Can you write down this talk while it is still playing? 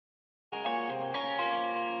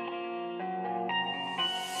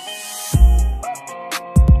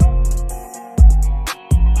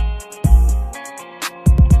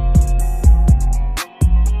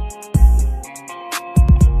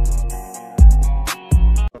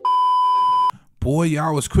Boy,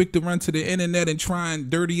 y'all was quick to run to the internet and try and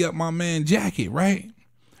dirty up my man jacket, right?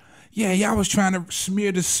 Yeah, y'all was trying to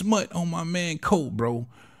smear the smut on my man coat, bro,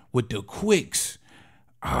 with the quicks.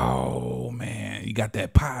 Oh, man, you got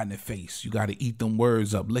that pie in the face. You got to eat them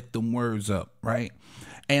words up, lick them words up, right?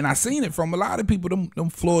 And I seen it from a lot of people, them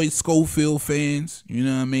Floyd Schofield fans, you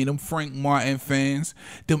know what I mean? Them Frank Martin fans,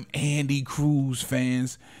 them Andy Cruz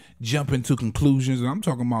fans jumping to conclusions. And I'm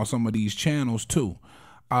talking about some of these channels too.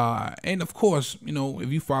 And of course, you know, if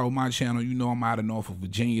you follow my channel, you know I'm out of Norfolk,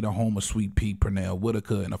 Virginia, the home of Sweet Pea, Pernell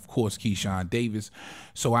Whitaker, and of course Keyshawn Davis.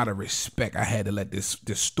 So out of respect, I had to let this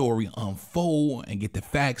story unfold and get the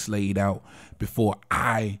facts laid out before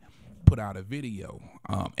I put out a video.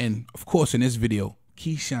 And of course, in this video,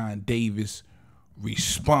 Keyshawn Davis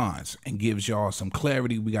responds and gives y'all some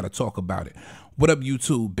clarity. We got to talk about it. What up,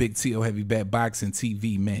 YouTube? Big T.O. Heavy Bat Boxing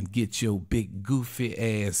TV, man. Get your big goofy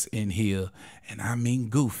ass in here, and I mean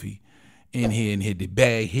goofy, in here and hit the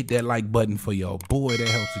bag. Hit that like button for y'all. Boy, that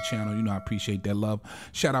helps the channel. You know I appreciate that love.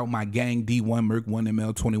 Shout out my gang, D1 Merc,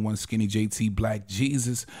 1ML, 21 Skinny, JT Black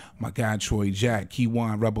Jesus, my guy Troy Jack,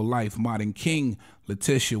 Keywan Rebel Life, Modern King,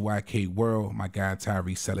 Letitia YK World, my guy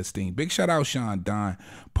Tyree Celestine. Big shout out Sean Don,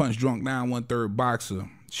 Punch Drunk 913 Boxer,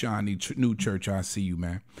 Sean New Church, I see you,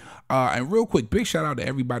 man. And real quick, big shout out to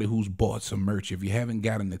everybody who's bought some merch. If you haven't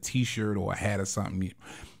gotten a t-shirt or a hat or something,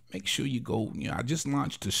 make sure you go. You know, I just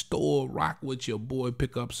launched the store. Rock with your boy.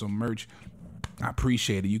 Pick up some merch. I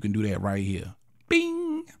appreciate it. You can do that right here.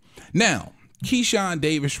 Bing. Now, Keyshawn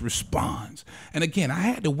Davis responds. And again, I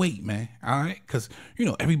had to wait, man. All right? Because, you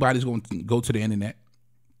know, everybody's going to go to the internet,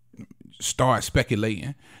 start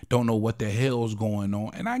speculating, don't know what the hell's going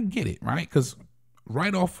on. And I get it, right? Because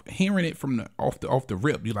right off hearing it from off the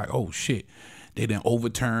rip, you're like, oh shit, they done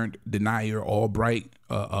overturned Denier Albright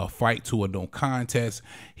fight to a no contest.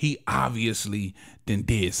 He obviously then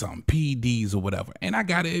did some PDs or whatever. And I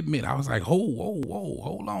gotta admit, I was like, hold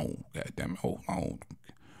on, God damn it, hold on.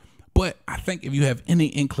 But I think if you have any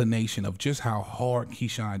inclination of just how hard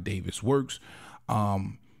Keyshawn Davis works,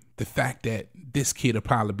 the fact that this kid will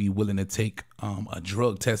probably be willing to take a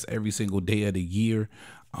drug test every single day of the year,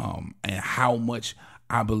 and how much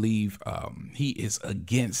I believe he is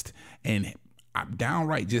against and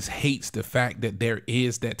downright just hates the fact that there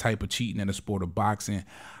is that type of cheating in the sport of boxing.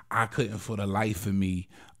 I couldn't for the life of me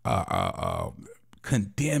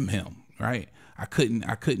condemn him, right? I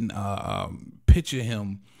couldn't picture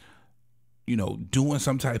him, you know, doing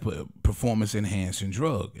some type of performance enhancing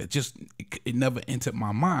drug. It never entered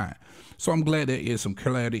my mind. So I'm glad there is some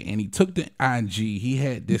clarity. And he took the IG. He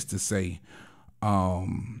had this to say.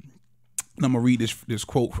 I'm gonna read this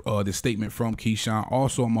quote, this statement from Keyshawn.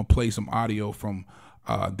 Also, I'm gonna play some audio from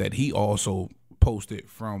that he also posted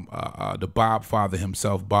from the Bob father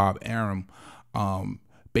himself, Bob Arum,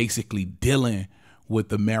 basically dealing with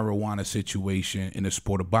the marijuana situation in the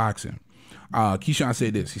sport of boxing. Keyshawn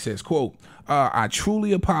said this. He says, quote, I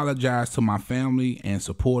truly apologize to my family and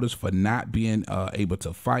supporters for not being able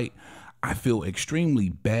to fight. I feel extremely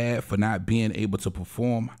bad for not being able to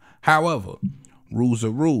perform. However, rules are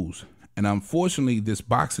rules. And unfortunately, this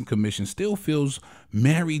boxing commission still feels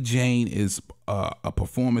Mary Jane is a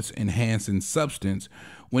performance enhancing substance,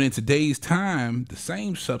 when in today's time, the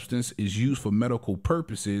same substance is used for medical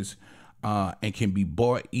purposes and can be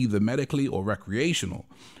bought either medically or recreational.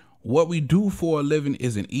 What we do for a living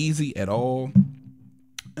isn't easy at all.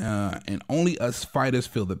 And only us fighters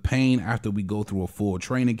feel the pain after we go through a full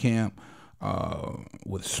training camp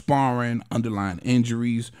with sparring, underlying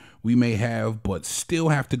injuries we may have, but still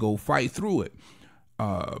have to go fight through it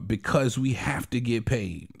because we have to get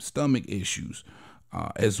paid, stomach issues,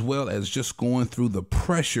 as well as just going through the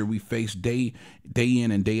pressure we face day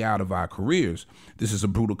in and day out of our careers. This is a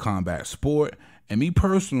brutal combat sport, and me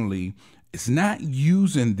personally, it's not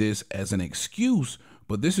using this as an excuse,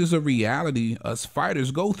 but this is a reality us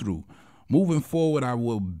fighters go through. Moving forward, I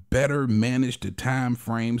will better manage the time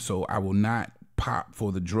frame, so I will not pop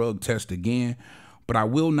for the drug test again, but I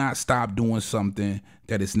will not stop doing something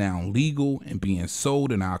that is now legal and being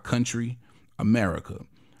sold in our country, America.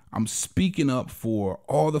 I'm speaking up for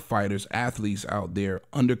all the fighters, athletes out there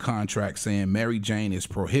under contract saying Mary Jane is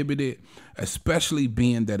prohibited, especially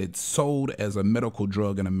being that it's sold as a medical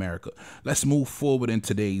drug in America. Let's move forward in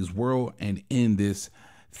today's world and end this.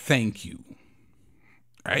 Thank you.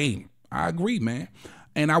 Hey, I agree, man.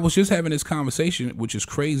 And I was just having this conversation, which is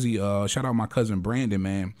crazy. Shout out my cousin Brandon,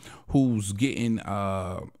 man, who's getting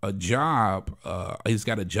a job. He's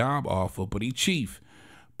got a job offer, but he's chief.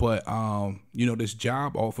 But, you know, this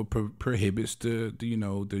job offer prohibits the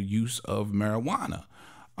use of marijuana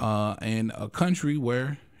in a country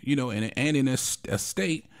where, you know, and in a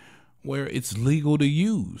state where it's legal to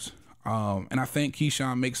use. And I think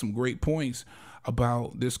Keyshawn makes some great points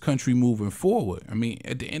about this country moving forward. I mean,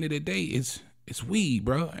 at the end of the day, it's weed,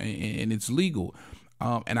 bro, and it's legal.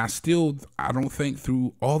 And I don't think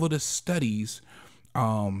through all of the studies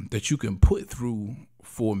that you can put through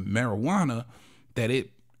for marijuana that it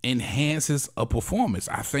enhances a performance.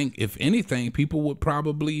 I think if anything, people would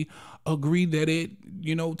probably agree that it,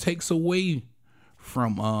 takes away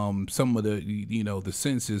from some of the, the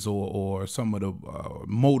senses or some of the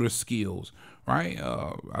motor skills, right?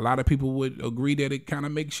 A lot of people would agree that it kind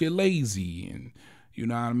of makes you lazy and,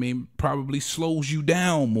 probably slows you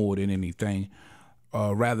down more than anything.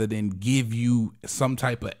 Rather than give you some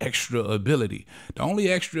type of extra ability. The only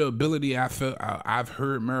extra ability I've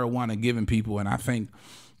heard marijuana giving people, and I think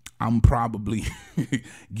I'm probably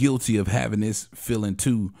guilty of having this feeling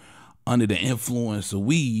too, under the influence of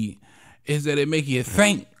weed, is that it make you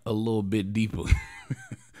think a little bit deeper.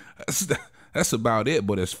 That's about it.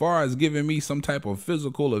 But as far as giving me some type of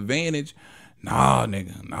physical advantage, nah,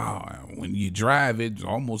 nigga, nah. When you drive, it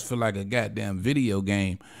almost feel like a goddamn video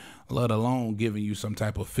game, let alone giving you some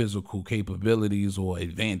type of physical capabilities or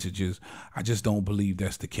advantages. I just don't believe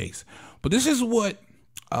that's the case. But this is what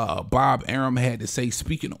Bob Arum had to say,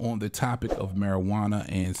 speaking on the topic of marijuana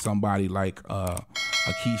and somebody like a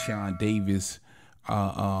Keyshawn Davis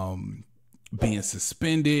being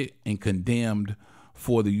suspended and condemned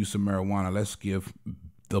for the use of marijuana. Let's give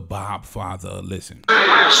the Bob father a listen.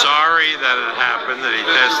 Sorry that it happened, that he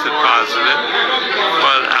tested positive,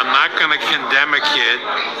 but I'm not going to condemn a kid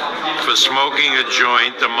for smoking a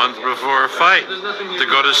joint a month before a fight to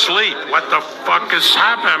go to sleep. What the fuck is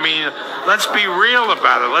happening? I mean, let's be real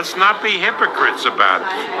about it. Let's not be hypocrites about it.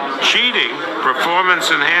 Cheating,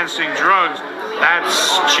 performance-enhancing drugs,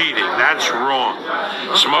 that's cheating. That's wrong.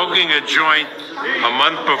 Smoking a joint a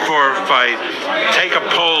month before a fight, take a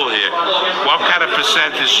poll here. What kind of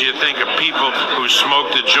percentage do you think of people who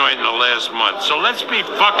smoked a joint in the last month? So let's be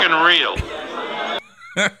fucking real.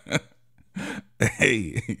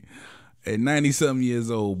 Hey, at 90-something years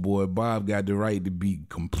old, boy, Bob got the right to be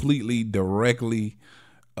completely, directly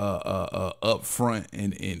up front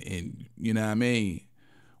and you know what I mean,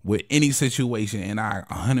 with any situation, and I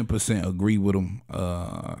 100% agree with him.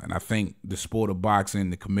 And I think the sport of boxing,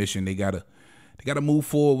 the commission, they gotta move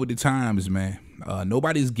forward with the times, man.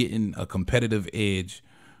 Nobody's getting a competitive edge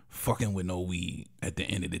fucking with no weed at the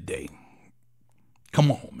end of the day.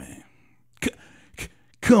 Come on, man.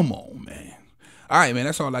 Come on, man. All right, man,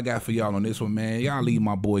 that's all I got for y'all on this one, man. Y'all leave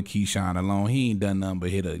my boy Keyshawn alone. He ain't done nothing but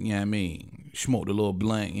hit a, you know what I mean, smoked a little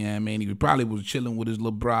blunt, you know what I mean. He probably was chilling with his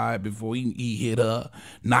little bride before he hit her,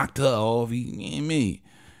 knocked her off, you know what I mean.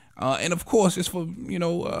 And of course, it's for,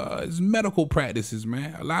 it's medical practices,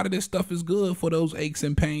 man. A lot of this stuff is good for those aches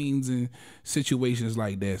and pains and situations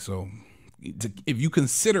like that. So if you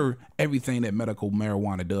consider everything that medical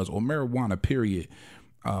marijuana does, or marijuana period,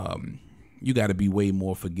 you got to be way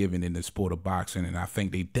more forgiving in the sport of boxing. And I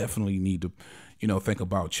think they definitely need to, think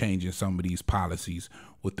about changing some of these policies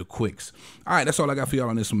with the quicks. All right, that's all I got for y'all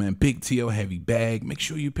on this one, man. Big TL Heavy Bag. Make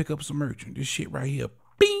sure you pick up some merch. This shit right here.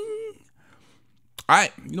 Bing. All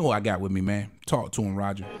right, you know who I got with me, man. Talk to him,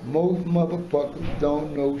 Roger. Most motherfuckers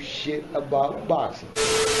don't know shit about boxing.